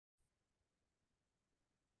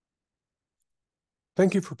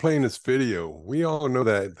Thank you for playing this video. We all know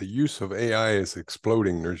that the use of AI is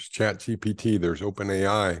exploding. There's ChatGPT, there's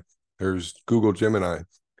OpenAI, there's Google Gemini.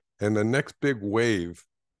 And the next big wave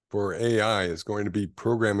for AI is going to be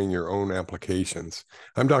programming your own applications.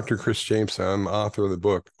 I'm Dr. Chris Jameson. I'm author of the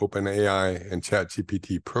book, OpenAI and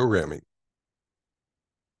ChatGPT Programming.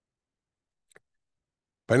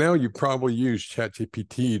 By now, you've probably used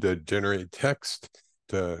ChatGPT to generate text,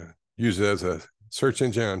 to use it as a search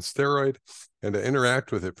engine on steroid, and to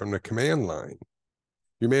interact with it from the command line.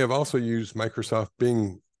 You may have also used Microsoft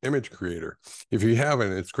Bing Image Creator. If you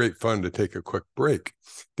haven't, it's great fun to take a quick break.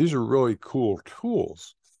 These are really cool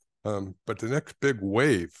tools, but the next big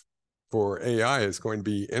wave for AI is going to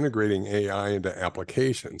be integrating AI into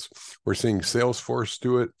applications. We're seeing Salesforce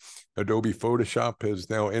do it. Adobe Photoshop has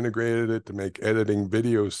now integrated it to make editing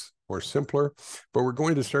videos more simpler, but we're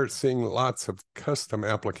going to start seeing lots of custom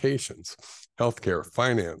applications: healthcare,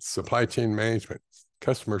 finance, supply chain management,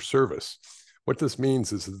 customer service. What this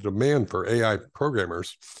means is the demand for AI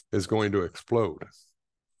programmers is going to explode.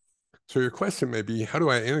 So your question may be, how do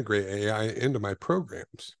I integrate AI into my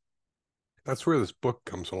programs? That's where this book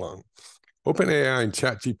comes along. OpenAI and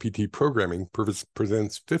ChatGPT Programming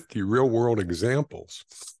presents 50 real-world examples.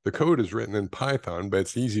 The code is written in Python, but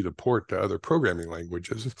it's easy to port to other programming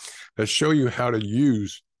languages that show you how to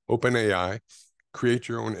use OpenAI, create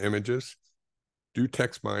your own images, do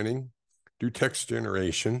text mining, do text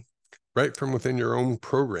generation, right from within your own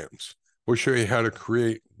programs. We'll show you how to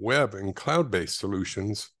create web and cloud-based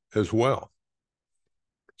solutions as well.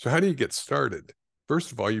 So how do you get started?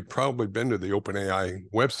 First of all, you've probably been to the OpenAI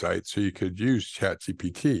website, so you could use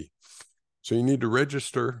ChatGPT. So you need to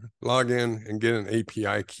register, log in, and get an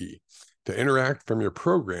API key. To interact from your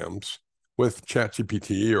programs with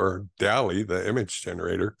ChatGPT or DALL-E, the image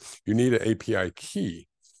generator, you need an API key.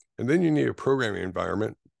 And then you need a programming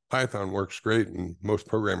environment. Python works great, and most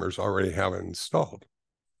programmers already have it installed.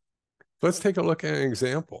 Let's take a look at an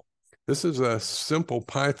example. This is a simple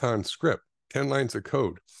Python script, 10 lines of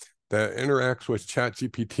code, that interacts with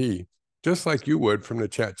ChatGPT just like you would from the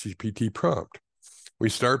ChatGPT prompt. We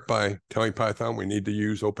start by telling Python we need to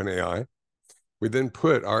use OpenAI. We then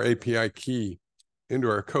put our API key into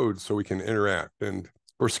our code so we can interact. And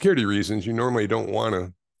for security reasons, you normally don't want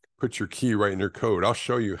to put your key right in your code. I'll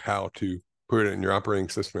show you how to put it in your operating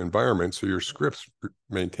system environment so your scripts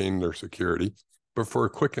maintain their security. But for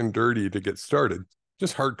quick and dirty to get started,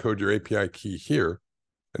 just hard code your API key here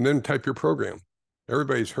and then type your program.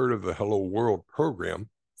 Everybody's heard of the Hello World program.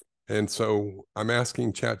 And so I'm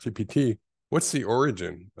asking ChatGPT, what's the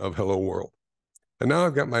origin of Hello World? And now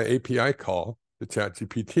I've got my API call to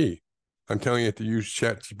ChatGPT. I'm telling it to use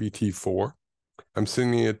ChatGPT 4. I'm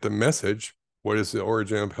sending it the message, what is the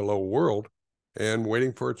origin of Hello World, and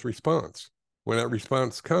waiting for its response. When that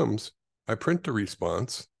response comes, I print the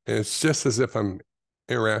response, and it's just as if I'm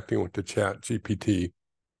interacting with the ChatGPT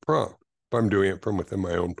prompt, but I'm doing it from within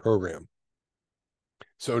my own program.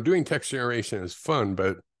 So doing text generation is fun,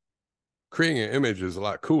 but creating an image is a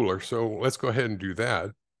lot cooler. So let's go ahead and do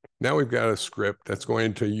that. Now we've got a script that's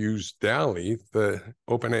going to use DALL-E, the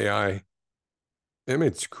OpenAI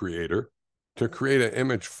image creator, to create an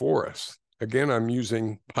image for us. Again, I'm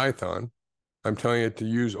using Python. I'm telling it to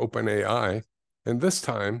use OpenAI. And this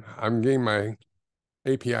time, I'm getting my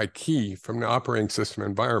API key from the operating system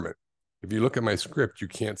environment. If you look at my script, you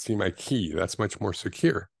can't see my key. That's much more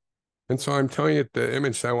secure. And so I'm telling it the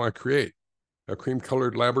image I want to create: a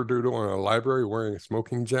cream-colored labradoodle on a library wearing a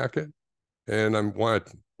smoking jacket. And I want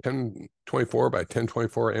a 1024 by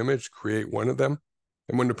 1024 image, create one of them.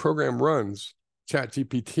 And when the program runs,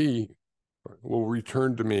 ChatGPT will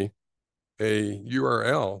return to me a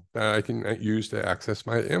URL that I can use to access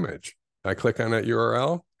my image. I click on that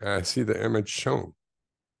URL, and I see the image shown.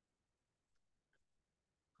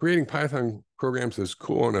 Creating Python programs is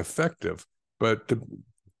cool and effective, but to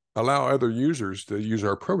allow other users to use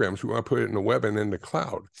our programs, we want to put it in the web and in the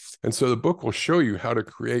cloud. And so the book will show you how to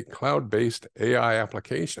create cloud-based AI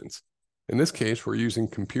applications. In this case, we're using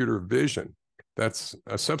computer vision. That's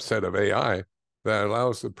a subset of AI that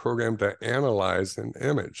allows the program to analyze an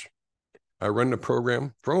image. I run the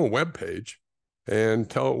program from a web page and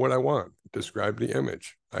tell it what I want, describe the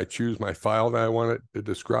image. I choose my file that I want it to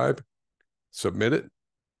describe, submit it.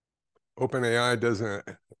 OpenAI does a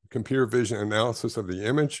computer vision analysis of the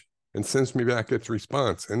image and sends me back its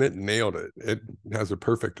response, and it nailed it. It has a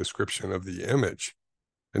perfect description of the image.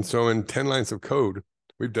 And so in 10 lines of code,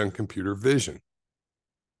 we've done computer vision.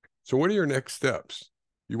 So what are your next steps?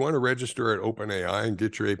 You want to register at OpenAI and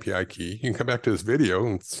get your API key. You can come back to this video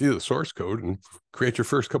and see the source code and create your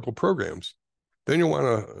first couple programs. Then you'll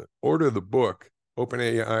want to order the book,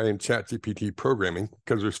 OpenAI and ChatGPT Programming,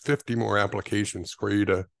 because there's 50 more applications for you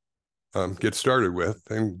to get started with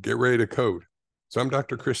and get ready to code. So I'm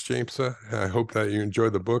Dr. Chris Jamesa. I hope that you enjoy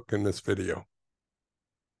the book and this video.